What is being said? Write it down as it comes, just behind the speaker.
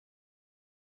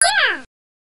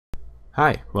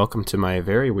Hi, welcome to my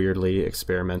very weirdly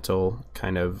experimental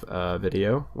kind of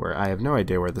video where I have no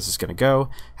idea where this is going to go,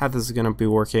 how this is going to be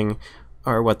working,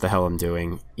 or what the hell I'm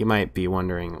doing. You might be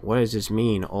wondering, what does this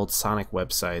mean, old Sonic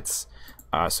websites?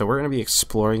 So we're going to be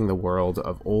exploring the world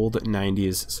of old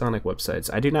 90s Sonic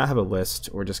websites. I do not have a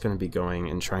list. We're just going to be going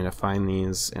and trying to find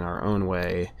these in our own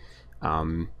way.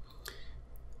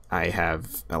 I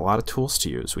have a lot of tools to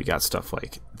use. We got stuff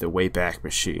like the Wayback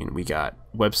Machine. We got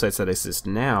websites that exist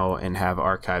now and have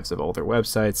archives of older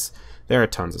websites. There are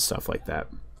tons of stuff like that.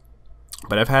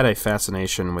 But I've had a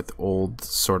fascination with old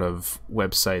sort of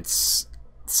websites,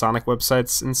 Sonic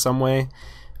websites in some way.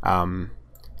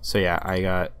 So yeah, I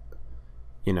got,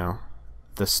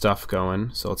 the stuff going.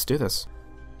 So let's do this.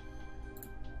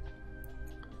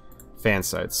 Fan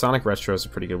sites. Sonic Retro is a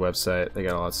pretty good website. They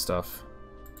got a lot of stuff.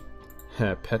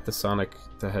 Pet the Sonic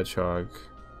the Hedgehog.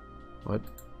 What?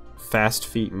 Fast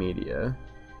Feet Media.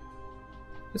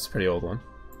 This is a pretty old one.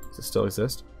 Does it still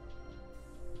exist?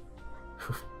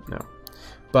 No.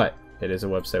 But it is a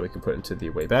website we can put into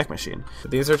the Wayback Machine. But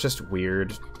these are just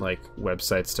weird, like,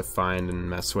 websites to find and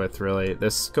mess with, really.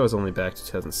 This goes only back to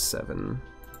 2007.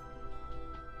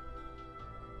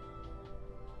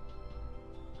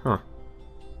 Huh.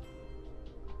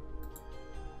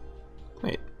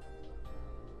 Wait.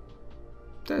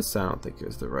 This I don't think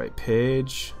is the right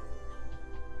page.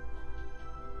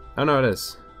 Oh no, it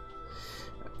is.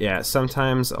 Yeah,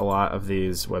 sometimes a lot of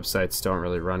these websites don't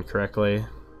really run correctly.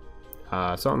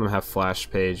 Some of them have flash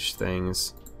page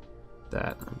things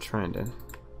that I'm trying to...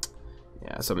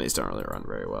 Yeah, some of these don't really run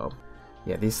very well.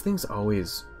 Yeah, these things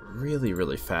always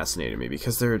really fascinated me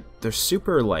because they're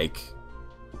super, like...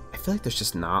 I feel like there's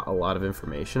just not a lot of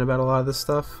information about a lot of this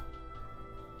stuff.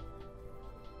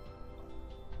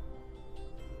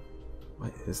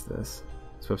 What is this?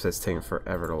 This website's taking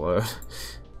forever to load.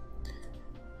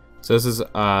 So this is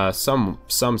some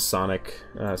Sonic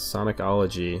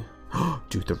Sonicology.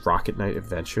 Dude, the Rocket Knight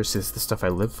Adventures. This is the stuff I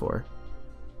live for.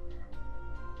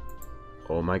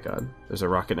 Oh my god. There's a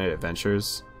Rocket Knight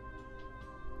Adventures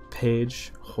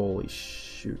page. Holy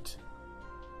shoot.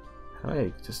 How do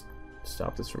I just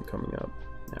stop this from coming up?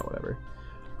 Nah, whatever.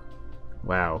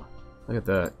 Wow. Look at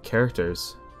the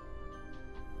characters.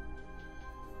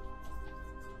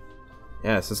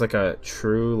 Yeah, this is like a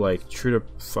true to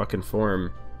fucking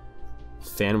form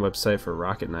fan website for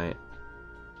Rocket Knight.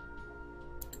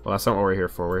 Well, that's not what we're here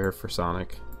for. We're here for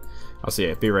Sonic. Also,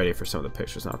 yeah, be ready for some of the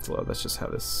pictures not to load. That's just how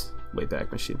this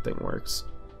Wayback Machine thing works.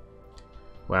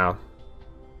 Wow.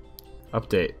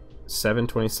 Update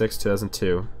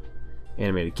 7/26/2002.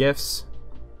 Animated GIFs.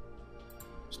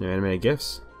 There's new animated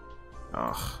GIFs.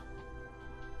 Ugh.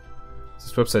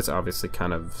 This website's obviously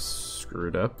kind of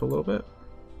screwed up a little bit.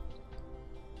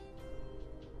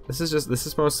 This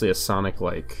is mostly a Sonic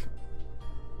like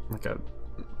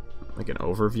an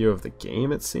overview of the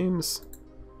game, it seems.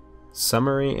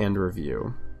 Summary and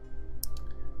review.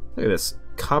 Look at this.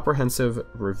 Comprehensive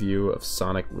review of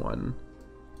Sonic 1.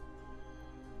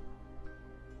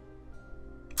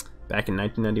 Back in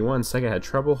 1991, Sega had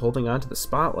trouble holding on to the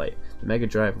spotlight. The Mega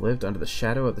Drive lived under the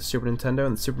shadow of the Super Nintendo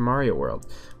and the Super Mario world.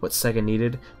 What Sega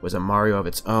needed was a Mario of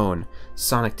its own.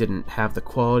 Sonic didn't have the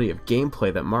quality of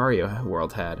gameplay that Mario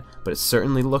World had, but it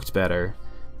certainly looked better.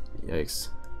 Yikes.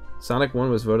 Sonic 1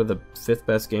 was voted the 5th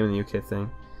best game in the UK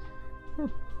thing.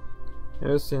 It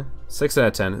was, yeah, 6 out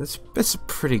of 10. It's a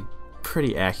pretty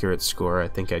accurate score. I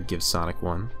think I'd give Sonic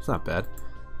 1. It's not bad.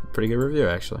 Pretty good review,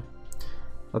 actually.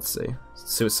 Let's see.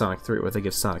 Let's see what Sonic 3, what they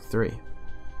give Sonic 3.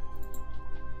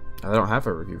 I don't have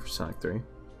a review for Sonic 3.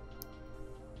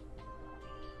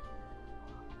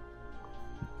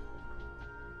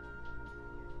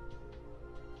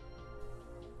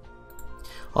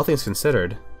 All things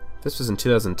considered, this was in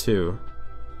 2002.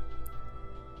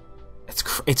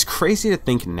 It's crazy to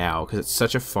think now because it's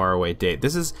such a faraway date.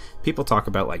 This is, people talk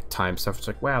about like time stuff. It's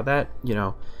like, wow, that,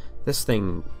 this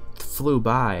thing flew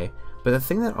by. But the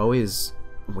thing that always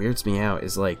weirds me out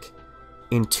is like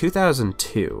in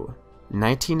 2002,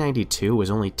 1992 was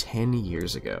only 10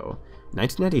 years ago.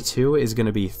 1992 is going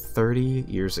to be 30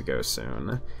 years ago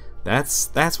soon. That's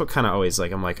what kind of always,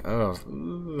 like, I'm like, oh,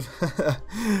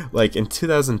 like in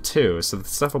 2002. So the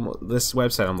stuff this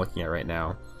website I'm looking at right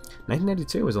now,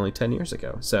 1992 was only 10 years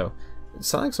ago. So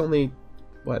Sonic's only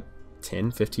what,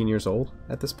 10, 15 years old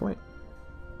at this point.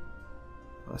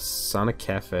 A Sonic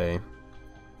Cafe.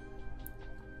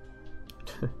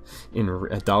 In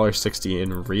 $1.60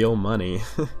 in real money.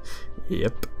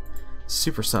 Yep.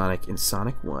 Supersonic in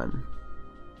Sonic 1.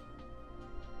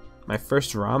 My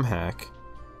first ROM hack.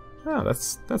 Oh,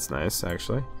 that's nice,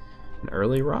 actually. An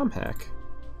early ROM hack.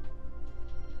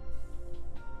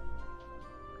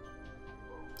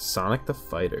 Sonic the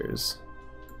Fighters.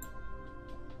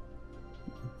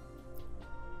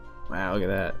 Wow, look at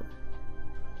that.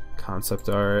 Concept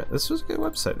art. This was a good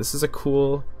website. This is a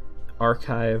cool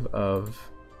archive of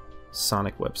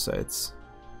Sonic websites.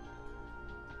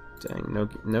 Dang,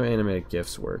 no animated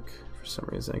GIFs work for some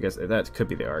reason. I guess that could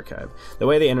be the archive. The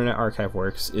way the Internet Archive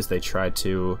works is they try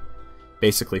to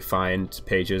basically find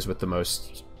pages with the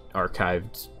most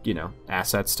archived, you know,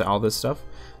 assets to all this stuff.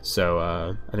 So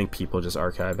I think people just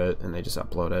archive it and they just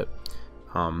upload it.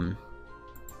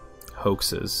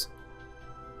 Hoaxes.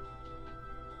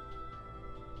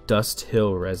 Dust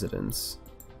Hill Residence.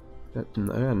 I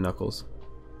got Knuckles.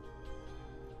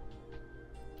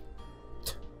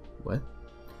 What?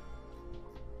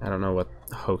 I don't know what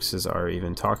hoaxes are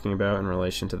even talking about in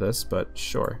relation to this, but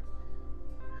sure.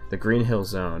 The Green Hill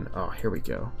Zone. Oh, here we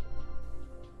go.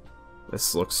 This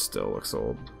still looks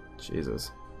old.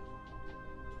 Jesus.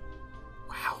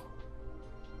 Wow.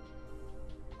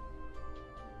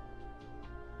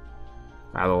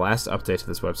 Wow, the last update to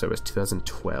this website was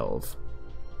 2012.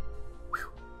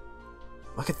 Whew.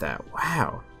 Look at that.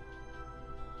 Wow.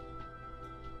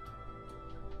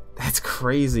 That's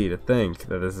crazy to think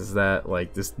that this is that,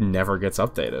 like, this never gets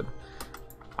updated.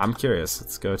 I'm curious.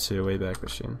 Let's go to Wayback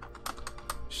Machine.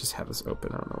 Let's just have this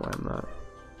open. I don't know why I'm not.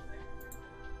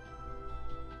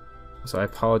 So I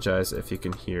apologize if you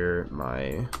can hear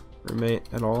my roommate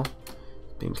at all.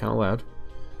 Being kind of loud.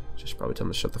 Just probably tell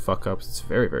him to shut the fuck up. It's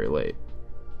very, very late.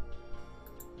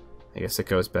 I guess it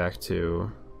goes back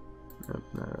to... Nope,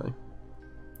 not really.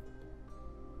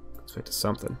 Let's wait to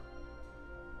something.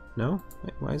 No?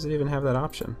 Wait, why does it even have that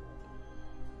option?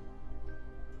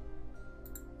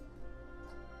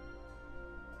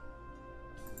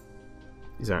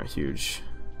 These aren't huge.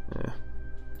 Yeah.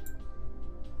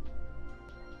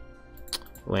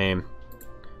 Lame.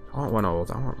 I want one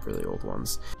old. I want really old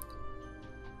ones.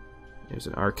 Here's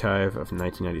an archive of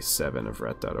 1997 of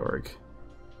ret.org.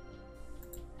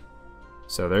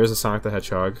 So there's a Sonic the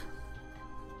Hedgehog.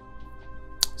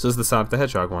 So this is the Sonic the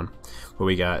Hedgehog one, where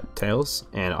we got Tails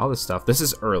and all this stuff. This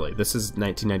is early. This is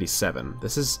 1997.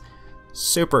 This is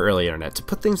super early internet. To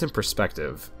put things in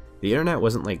perspective, the internet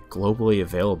wasn't like globally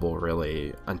available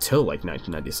really until like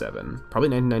 1997. Probably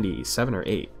 1997 or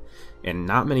 8. And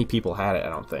not many people had it, I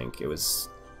don't think. It was,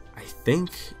 I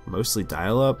think, mostly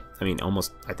dial-up. I mean,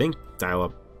 almost, I think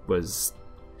dial-up was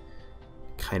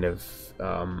kind of,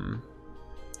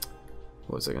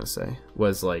 what was I gonna say?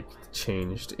 Was like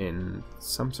changed in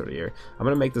some sort of year. I'm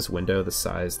gonna make this window the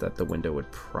size that the window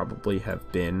would probably have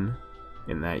been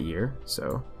in that year.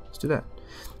 So let's do that.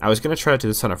 I was gonna try to do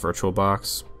this on a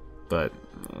VirtualBox, but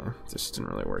yeah, it just didn't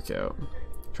really work out.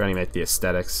 Trying to make the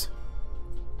aesthetics.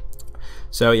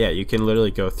 So yeah, you can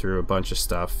literally go through a bunch of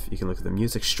stuff. You can look at the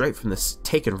music straight from this,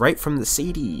 taken right from the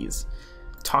CDs,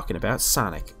 talking about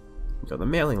Sonic. Go to the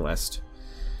mailing list.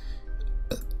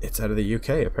 It's out of the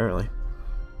UK apparently.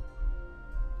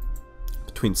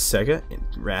 Between Sega and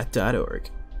rat.org.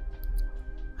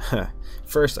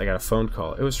 First, I got a phone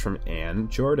call. It was from Ann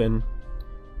Jordan.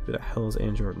 Who the hell is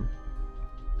Ann Jordan?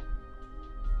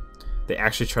 They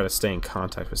actually try to stay in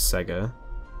contact with Sega.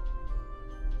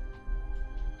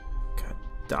 God,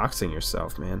 doxing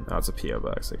yourself, man. Oh, it's a P.O.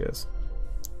 box, I guess.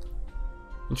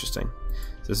 Interesting.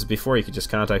 So this is before you could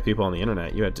just contact people on the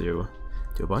internet. You had to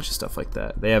do a bunch of stuff like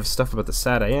that. They have stuff about the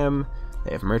Sad I Am.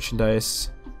 They have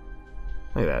merchandise.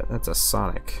 Look at that. That's a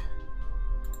Sonic.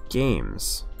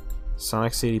 Games.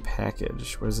 Sonic CD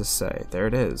package. What does this say? There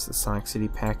it is. The Sonic CD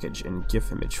package in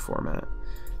GIF image format.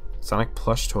 Sonic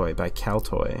plush toy by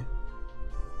Caltoy.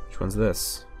 Which one's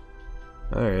this?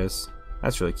 Oh, there it is.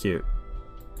 That's really cute.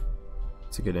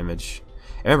 It's a good image.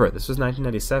 Remember, this was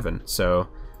 1997, so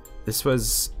this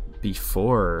was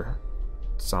before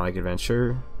Sonic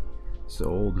Adventure. This is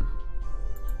old.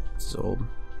 This is old.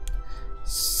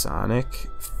 Sonic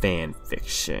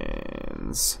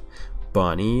fanfictions.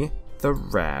 Bunny the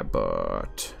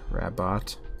Rabbit.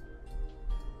 Rabbit.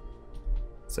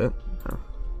 That's it? Oh.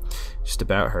 Just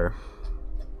about her.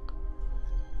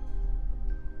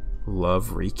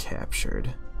 Love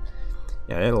recaptured.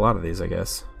 Yeah, I had a lot of these, I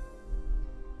guess.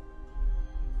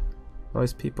 All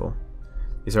these people.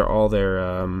 These are all their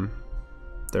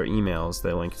emails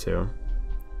they link to.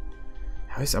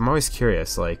 I'm always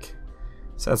curious, like,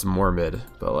 sounds morbid,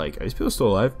 but like, are these people still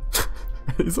alive?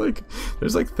 It's like,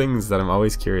 there's like things that I'm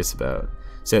always curious about.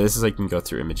 So yeah, this is like, you can go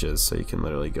through images, so you can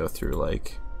literally go through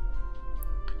like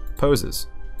poses.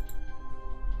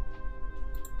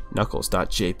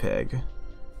 Knuckles.jpg.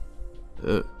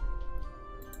 Ugh.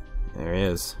 There he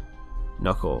is.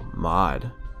 Knuckle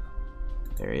mod.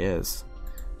 There he is.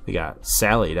 We got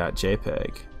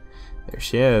Sally.jpg. There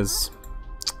she is.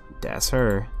 That's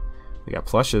her. We got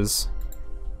plushes.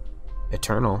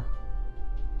 Eternal.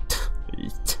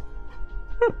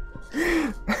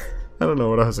 I don't know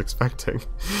what I was expecting.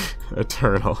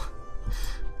 Eternal.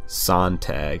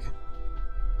 Sontag.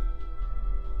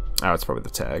 Oh, it's probably the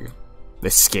tag. They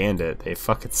scanned it. They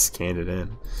fucking scanned it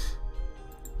in.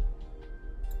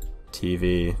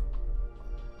 TV.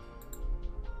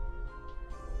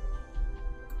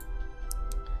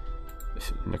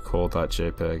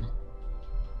 Nicole.jpg.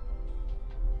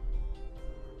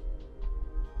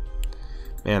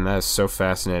 Man, that is so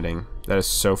fascinating. That is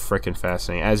so freaking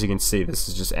fascinating. As you can see, this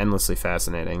is just endlessly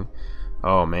fascinating.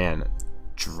 Oh man.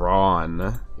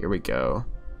 Drawn. Here we go.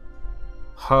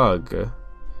 Hug.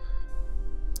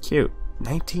 Cute.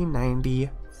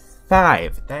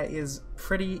 1995. That is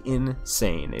pretty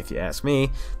insane, if you ask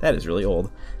me. That is really old.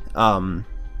 I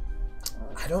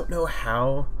don't know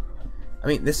how... I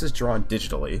mean, this is drawn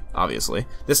digitally, obviously.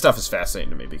 This stuff is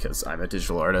fascinating to me because I'm a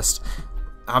digital artist.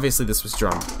 Obviously, this was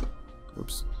drawn...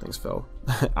 Oops, things fell.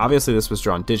 Obviously, this was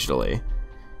drawn digitally.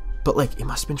 But, like, it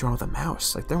must have been drawn with a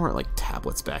mouse. Like, there weren't, like,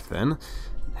 tablets back then.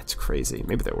 That's crazy.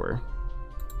 Maybe there were.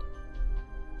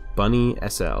 Bunny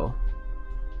SL.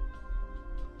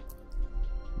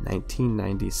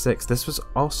 1996. This was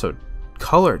also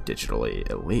colored digitally,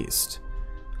 at least.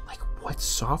 Like, what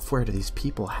software do these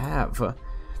people have?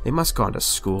 They must have gone to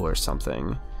school or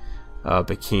something.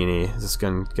 Bikini. Is this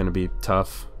gonna be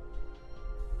tough?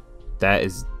 That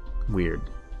is weird.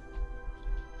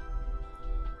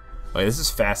 Wait, this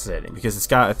is fascinating because it's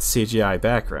got a CGI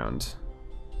background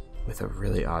with a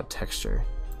really odd texture.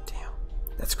 Damn,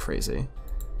 that's crazy.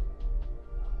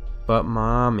 But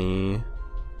mommy.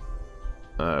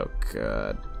 Oh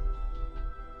god.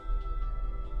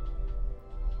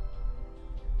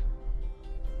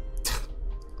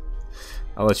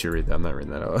 I'll let you read that. I'm not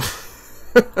reading that out.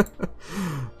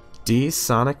 D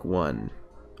Sonic 1.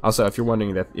 Also, if you're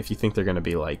wondering that if you think they're gonna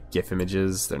be like GIF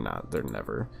images, they're not. They're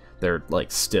never. They're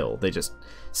like still. They just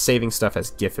saving stuff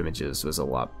as GIF images was a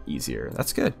lot easier.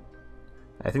 That's good.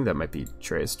 I think that might be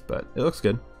traced, but it looks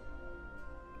good.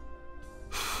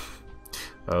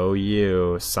 Oh,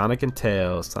 you Sonic and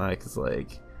Tails. Sonic is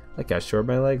like, look how short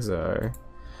my legs are.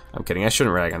 I'm kidding. I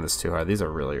shouldn't rag on this too hard. These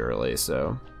are really early,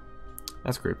 so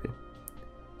that's creepy.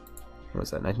 What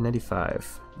was that?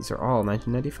 1995. These are all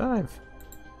 1995.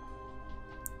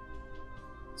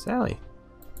 Sally.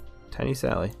 Tiny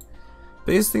Sally.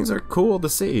 But these things are cool to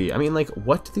see. I mean, like,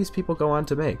 what do these people go on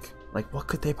to make? Like, what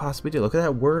could they possibly do? Look at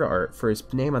that word art for his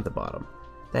name at the bottom.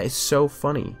 That is so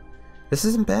funny. This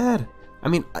isn't bad. I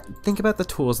mean, think about the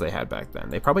tools they had back then.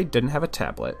 They probably didn't have a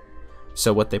tablet.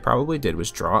 So what they probably did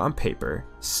was draw on paper,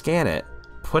 scan it,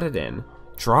 put it in,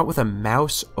 draw it with a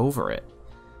mouse over it.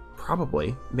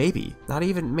 Probably. Maybe. Not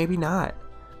even. Maybe not.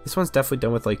 This one's definitely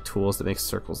done with, like, tools that make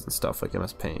circles and stuff like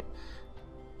MS Paint.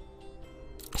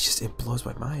 It's just, it blows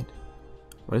my mind.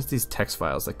 What is these text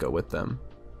files that go with them?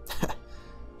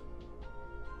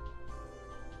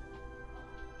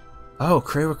 Oh,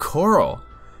 Crayola Coral.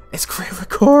 It's Crayola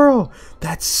Coral.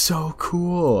 That's so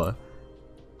cool.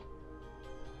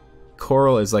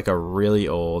 Coral is like a really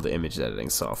old image editing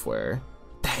software.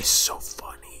 That is so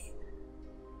funny.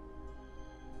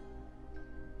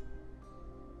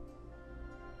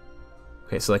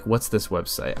 Okay, so like, what's this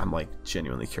website? I'm like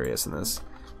genuinely curious in this.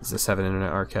 Does this have an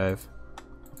Internet Archive?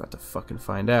 I'm about to fucking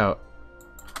find out.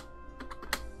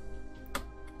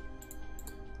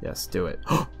 Yes, do it.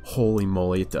 Holy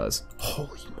moly, it does.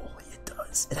 Holy moly, it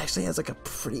does. It actually has like a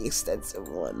pretty extensive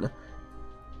one.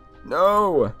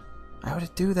 No! Why would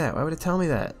it do that? Why would it tell me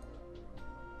that?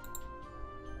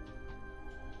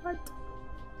 What?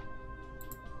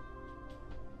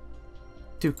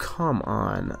 Dude, come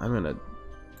on. I'm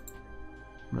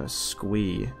gonna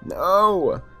squee.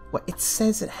 No! What? It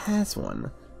says it has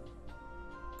one.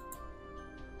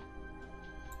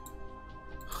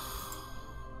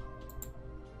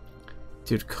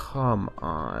 Dude, come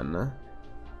on.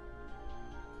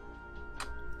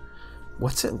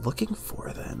 What's it looking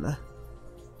for then?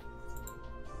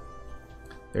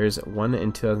 There's one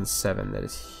in 2007 that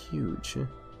is huge.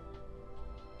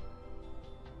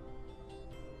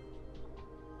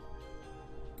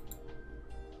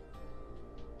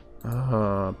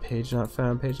 Oh, page not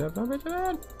found, page not found, page not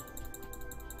found.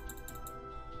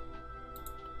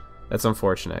 That's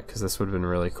unfortunate, because this would have been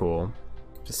really cool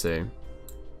to see.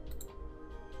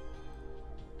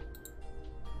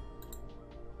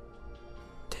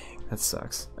 Dang, that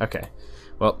sucks. Okay,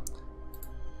 well,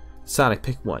 Sonic,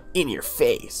 pick one. In your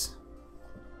face!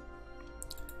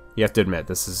 You have to admit,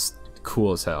 this is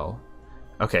cool as hell.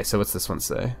 Okay, so what's this one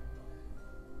say?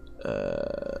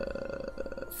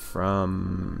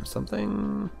 From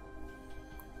something?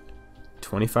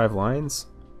 25 lines?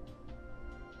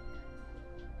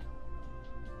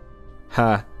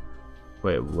 Ha!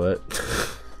 Wait, what?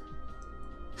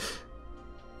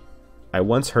 I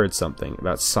once heard something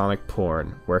about Sonic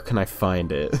porn. Where can I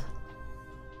find it?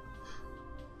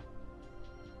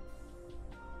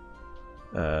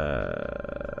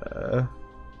 Alright,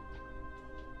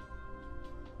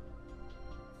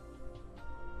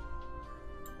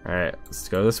 let's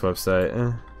go to this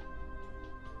website.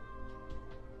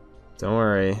 Don't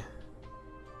worry.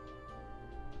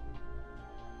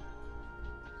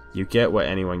 You get what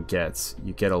anyone gets.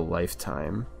 You get a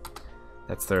lifetime.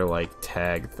 That's their, like,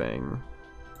 tag thing.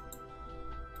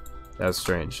 That was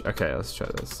strange. Okay, let's try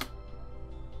this.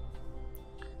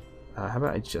 How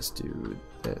about I just do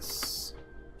this?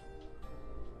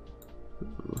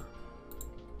 Ooh.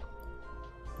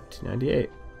 1998.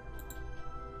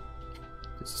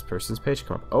 Does this person's page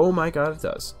come up? Oh my god, it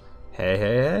does. Hey,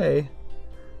 hey, hey.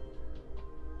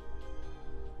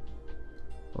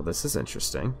 Well, this is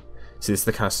interesting. See, this is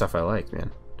the kind of stuff I like,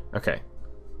 man. Okay.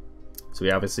 So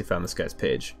we obviously found this guy's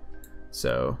page.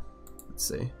 So, let's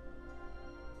see.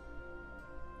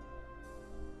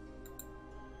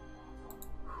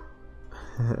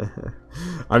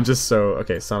 I'm just so...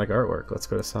 Okay, Sonic artwork. Let's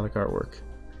go to Sonic artwork.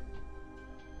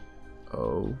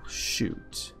 Oh,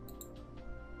 shoot.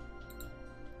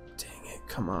 Dang it.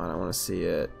 Come on, I want to see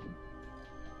it.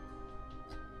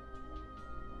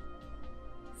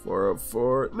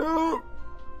 404. No!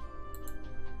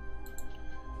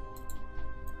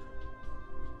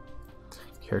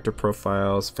 Character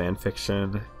profiles, fan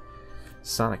fiction,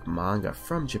 Sonic manga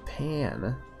from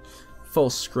Japan. Full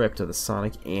script of the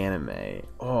Sonic anime.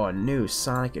 Oh, a new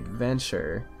Sonic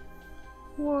adventure.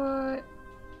 What?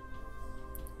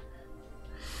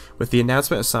 With the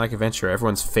announcement of Sonic Adventure,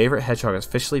 everyone's favorite hedgehog is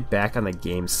officially back on the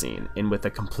game scene, and with a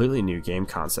completely new game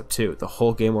concept too. The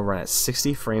whole game will run at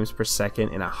 60 frames per second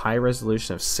in a high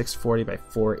resolution of 640 by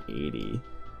 480.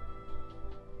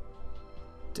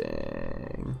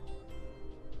 Dang.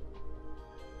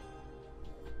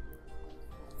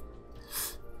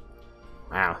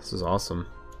 Wow, this is awesome.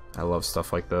 I love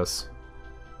stuff like this.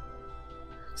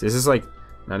 See, this is like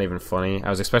not even funny. I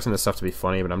was expecting this stuff to be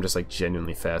funny, but I'm just like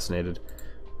genuinely fascinated.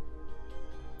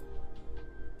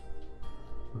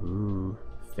 Ooh,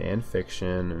 fan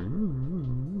fiction.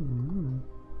 Ooh.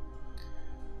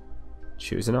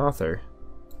 Choose an author.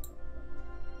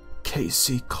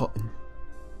 K.C. Cotton.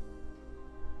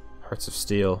 Hearts of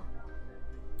Steel.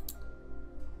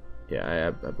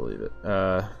 Yeah, I believe it.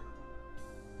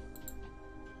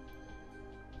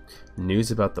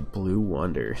 News about the Blue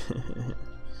Wonder.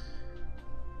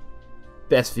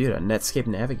 Best viewed on Netscape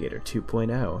Navigator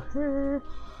 2.0.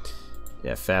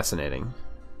 Yeah, fascinating.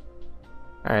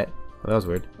 Alright, well, that was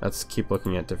weird. Let's keep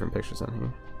looking at different pictures on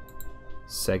here.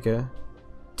 Sega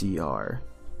DR.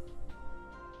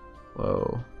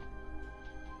 Whoa.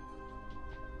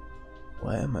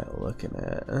 What am I looking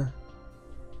at?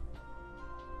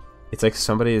 It's like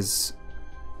somebody's...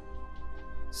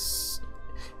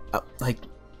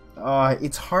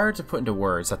 it's hard to put into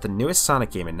words that the newest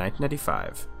Sonic game in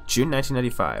 1995, June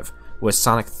 1995, was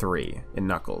Sonic 3 in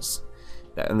Knuckles.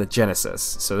 And the Genesis.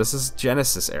 So this is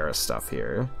Genesis era stuff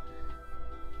here.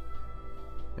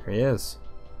 There he is.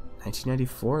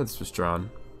 1994 this was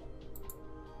drawn.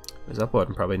 It was uploaded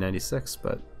in probably 96,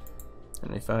 but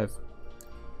 95.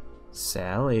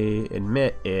 Sally,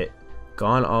 admit it.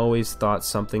 Gone always thought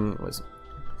something was...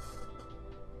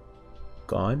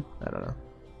 Gone? I don't know.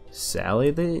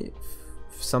 Sally the...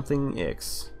 something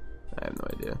X. I have no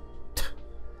idea.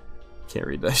 Can't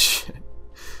read that shit.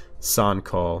 Son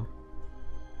Call.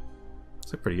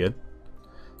 Looks pretty good.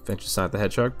 Adventure Sonic the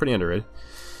Hedgehog, pretty underrated.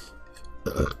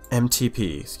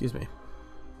 MTP, excuse me.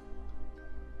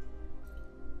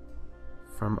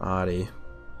 From Audi.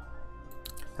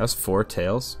 That was 4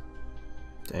 tails.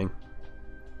 Dang.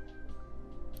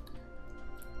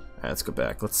 Alright, let's go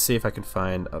back. Let's see if I can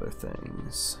find other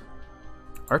things.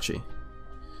 Archie.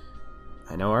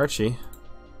 I know Archie.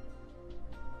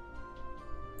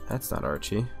 That's not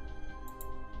Archie.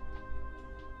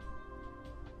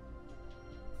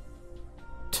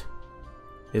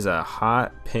 Is a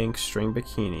hot pink string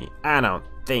bikini. I don't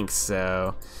think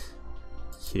so.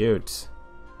 Cute.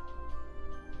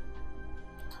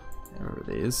 I remember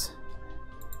these.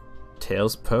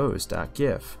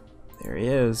 TailsPose.gif. There he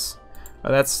is.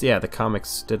 Oh, that's, yeah, the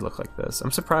comics did look like this.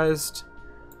 I'm surprised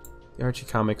the Archie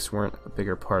comics weren't a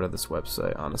bigger part of this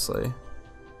website, honestly.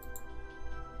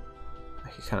 I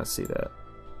can kind of see that.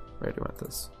 Where do you want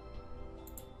this?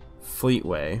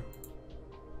 Fleetway.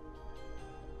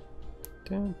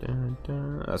 Dun, dun,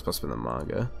 dun. That's supposed to be the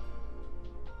manga.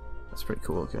 That's pretty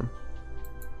cool looking.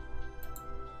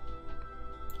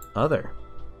 Other.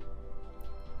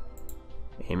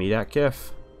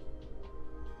 Amy.gif.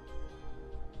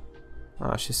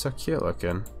 Oh, she's so cute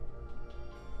looking.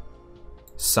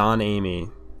 Son Amy.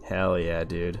 Hell yeah,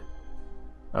 dude.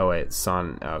 Oh wait,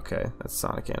 Son. Okay, that's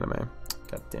Sonic anime.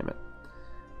 God damn it.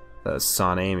 That was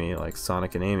Son Amy, like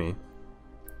Sonic and Amy.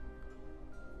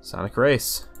 Sonic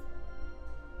Race.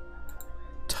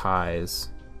 Ties.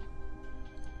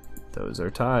 Those are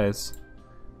ties.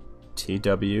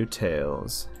 TW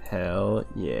Tails. Hell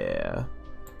yeah.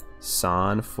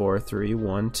 Son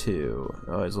 4312.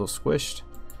 Oh, he's a little squished.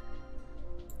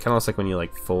 Kind of looks like when you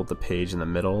like fold the page in the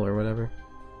middle or whatever.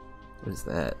 What is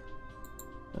that?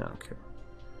 I don't care.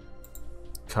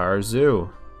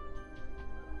 Karzoo.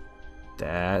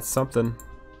 That's something.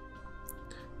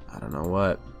 I don't know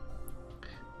what.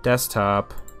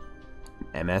 Desktop.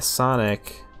 MS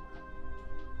Sonic.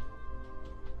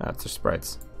 That's their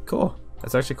sprites. Cool.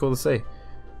 That's actually cool to see.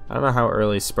 I don't know how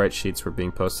early sprite sheets were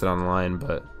being posted online,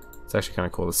 but it's actually kind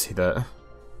of cool to see that.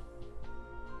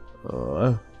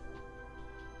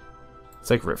 It's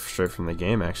like ripped straight from the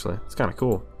game, actually. It's kind of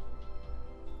cool.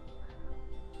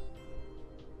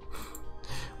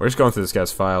 We're just going through this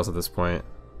guy's files at this point.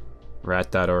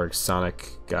 Rat.org Sonic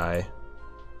guy.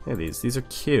 Look at these. These are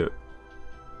cute.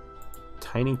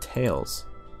 Tiny tails.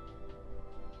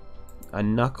 A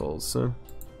Knuckles.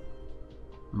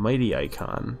 Mighty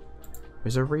icon.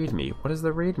 There's a readme. What does the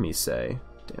readme say?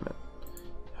 Damn it.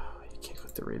 Oh, you can't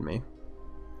click the readme.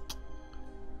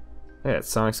 Yeah,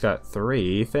 Sonic's got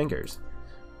 3 fingers.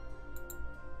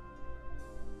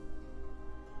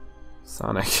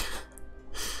 Sonic.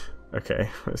 Okay,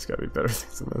 there's gotta be better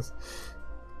things than this.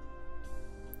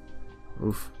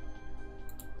 Oof.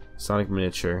 Sonic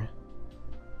miniature.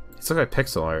 It's like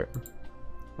pixel art.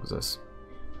 What was this?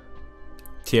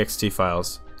 TXT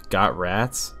files. Got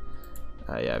rats?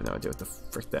 Yeah, I have no idea what the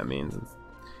frick that means.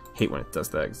 I hate when it does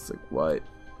that. It's like, what?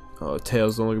 Oh,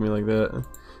 Tails, don't look at me like that.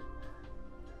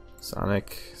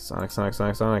 Sonic.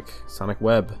 Sonic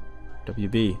Web.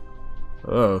 WB.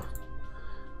 Oh.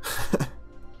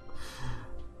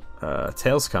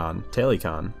 TailsCon.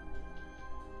 TailyCon.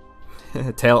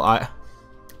 Tail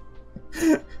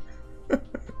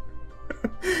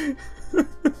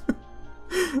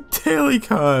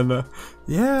TailyCon.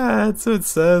 Yeah, that's what it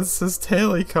says. It says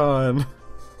TailyCon.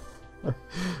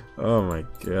 Oh my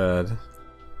god.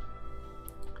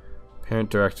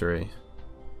 Parent directory.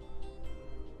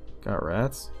 Got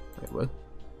rats? Wait, what?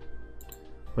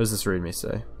 What does this readme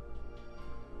say?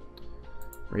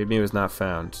 Readme was not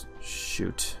found.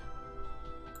 Shoot.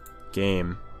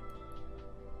 Game.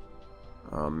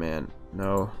 Oh man,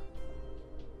 no.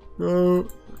 No.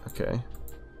 Okay.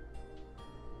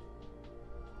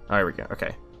 Oh, here we go.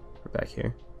 Okay. We're back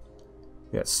here.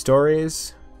 We got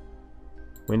stories.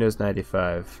 Windows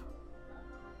 95.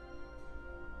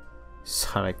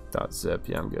 Sonic.zip.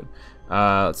 Yeah, I'm good.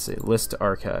 Let's see. List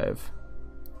archive.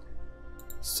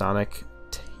 Sonic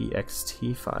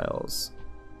TXT files.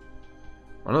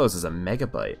 One of those is a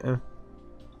megabyte.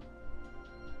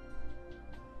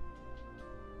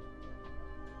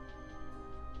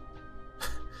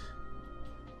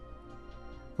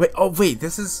 Wait, oh wait,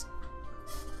 this is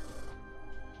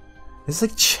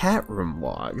like chat room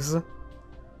logs.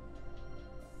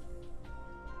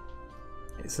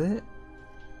 Is it?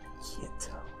 I can't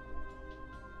tell.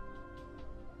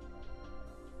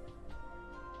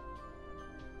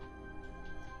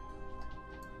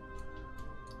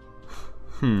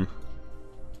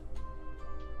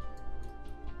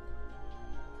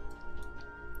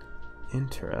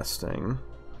 Interesting.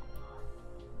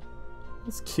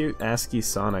 It's cute ASCII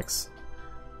Sonics.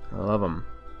 I love them.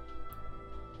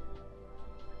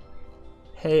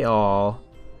 Hey all.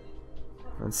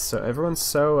 Everyone's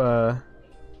so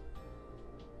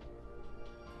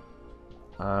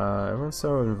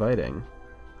inviting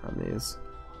on these,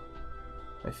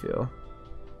 I feel.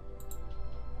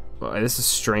 Well, this is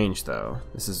strange though.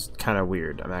 This is kind of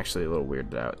weird. I'm actually a little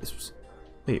weirded out. This was,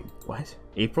 wait, what?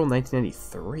 April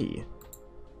 1993?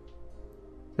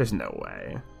 There's no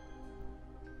way.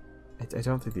 I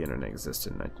don't think the internet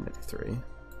existed in 1993. There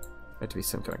had to be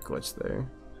some kind of glitch there.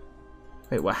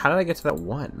 Wait, how did I get to that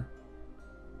one?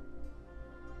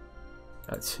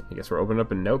 I guess we're opening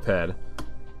up a notepad.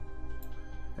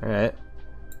 Alright.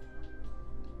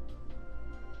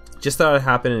 Just thought I'd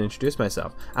hop in and introduce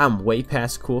myself. I'm way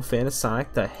past cool fan of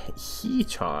Sonic the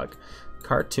Hedgehog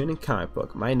cartoon and comic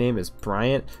book. My name is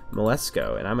Bryant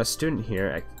Malesko, and I'm a student here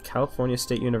at California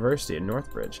State University in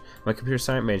Northbridge. I'm a computer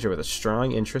science major with a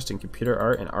strong interest in computer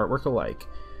art and artwork alike.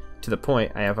 To the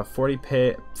point, I have a 40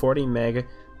 meg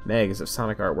megs of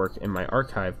Sonic artwork in my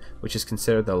archive, which is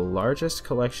considered the largest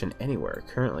collection anywhere,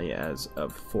 currently as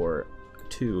of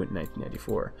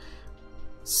 4/2/1994.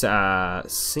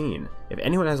 Scene. If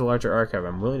anyone has a larger archive,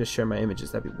 I'm willing to share my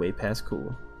images. That'd be way past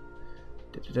cool.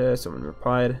 Someone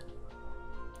replied,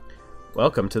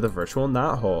 welcome to the virtual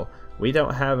knothole. We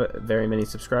don't have very many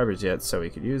subscribers yet, so we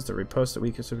could use the repost that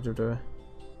we could.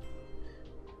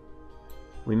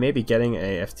 We may be getting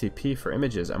a FTP for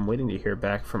images. I'm waiting to hear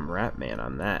back from Ratman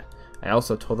on that. I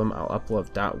also told him I'll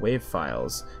upload .wav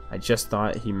files. I just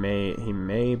thought he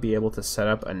may be able to set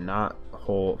up a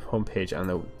knothole homepage on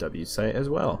the W site as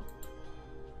well.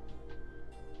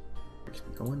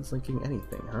 No one's linking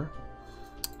anything, huh?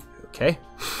 Okay.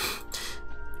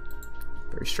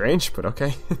 Very strange, but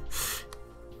okay.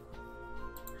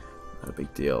 Not a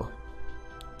big deal.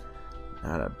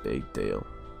 Not a big deal.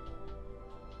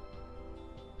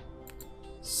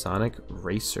 Sonic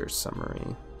Racer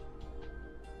summary.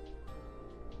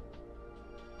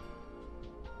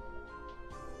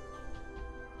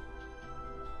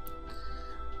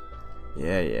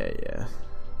 Yeah.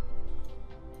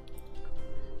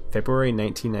 February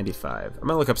 1995. I'm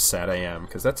gonna look up Sad I Am,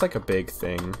 because that's like a big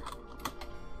thing.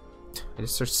 I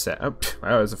just searched Sad. Oh,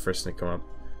 that was the first thing to come up.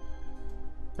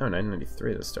 Oh,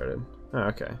 1993 this started. Oh,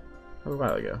 okay. A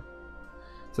while ago.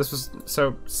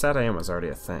 So Sad I Am was already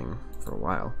a thing for a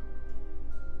while.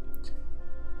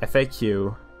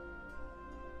 FAQ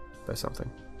by something.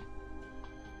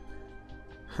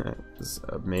 This is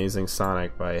Amazing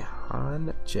Sonic by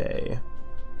Han J.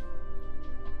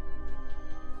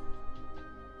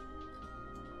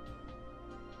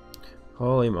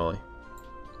 Holy moly.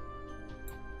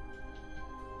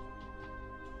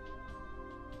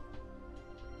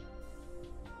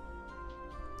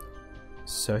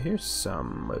 So here's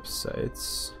some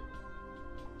websites.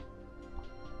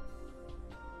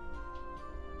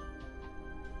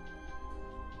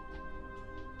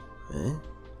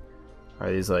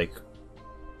 Are these like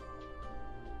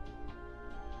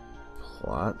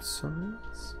plot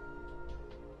summaries?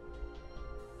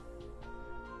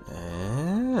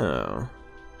 Oh.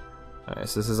 Alright,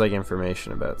 so this is like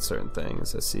information about certain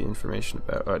things. I see information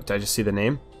about... Oh, did I just see the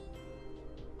name?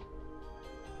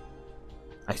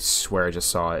 I swear I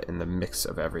just saw it in the mix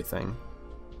of everything.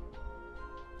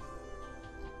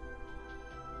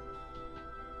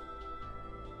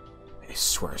 I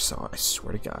swear I saw it. I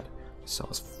swear to God. I saw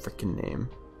his freaking name.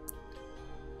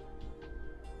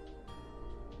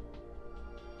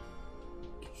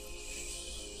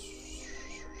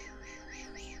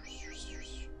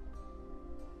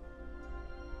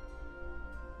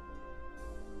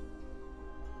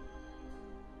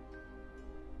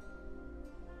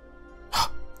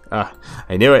 Ah,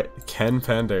 I knew it. Ken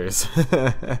Penders.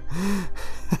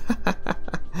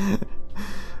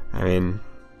 I mean,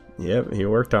 yep, he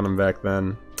worked on him back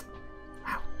then.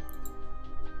 Wow.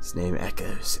 His name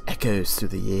echoes through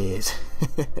the years.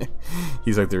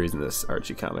 He's like the reason this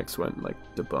Archie comics went like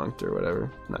debunked or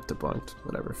whatever. Not debunked,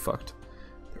 whatever. Fucked.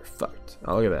 They're fucked.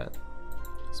 Oh, look at that.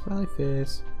 Smiley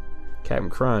face. Captain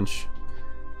Crunch.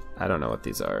 I don't know what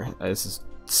these are. This is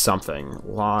something.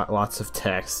 Lots of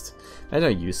text. I know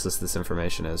how useless this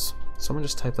information is. Someone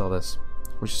just typed all this.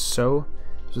 Which is so...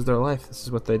 This is their life. This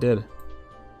is what they did.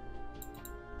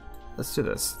 Let's do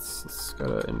this. Let's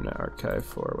go to Internet Archive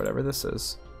for whatever this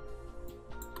is.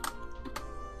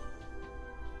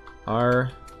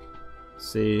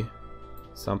 RC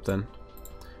something.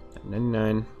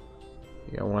 99.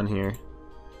 You got one here.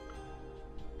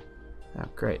 Oh,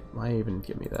 great. Why even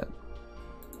give me that?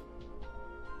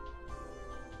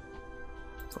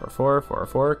 404,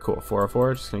 404, cool.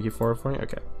 404, just gonna keep 404.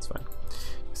 Okay, that's fine.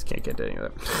 Just can't get to any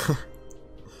of that.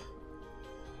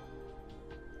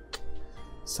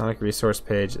 Sonic resource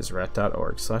page is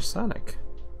rat.org/Sonic.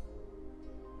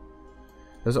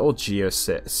 Those old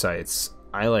sites.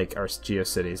 I like our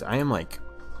GeoCities. I am like,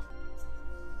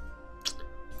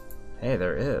 hey,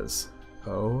 there is.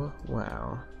 Oh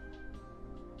wow.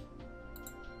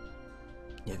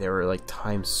 Yeah, they were like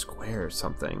Times Square or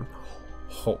something.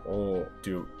 Oh,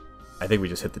 dude. I think we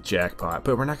just hit the jackpot,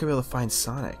 but we're not gonna be able to find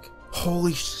Sonic.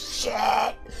 Holy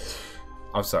shit!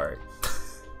 I'm sorry. I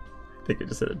think I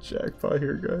just hit a jackpot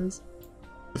here, guys.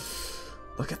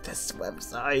 Look at this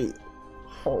website.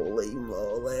 Holy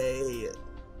moly.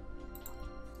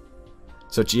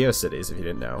 So GeoCities, if you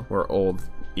didn't know, were old,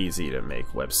 easy to make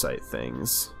website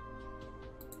things.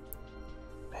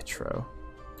 Metro.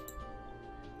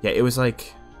 Yeah, it was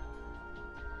like...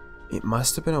 It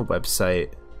must have been a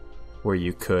website where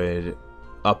you could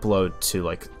upload to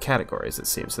like categories, it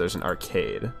seems. So there's an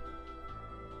arcade.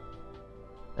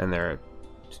 And there are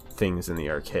things in the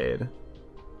arcade.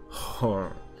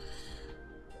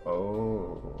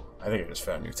 Oh, I think I just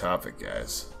found a new topic,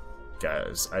 guys.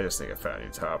 Guys, I just think I found a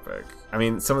new topic. I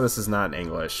mean, some of this is not in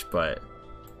English, but...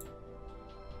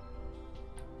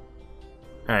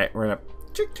 Alright, we're gonna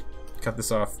cut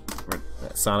this off.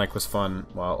 Sonic was fun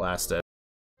while it lasted.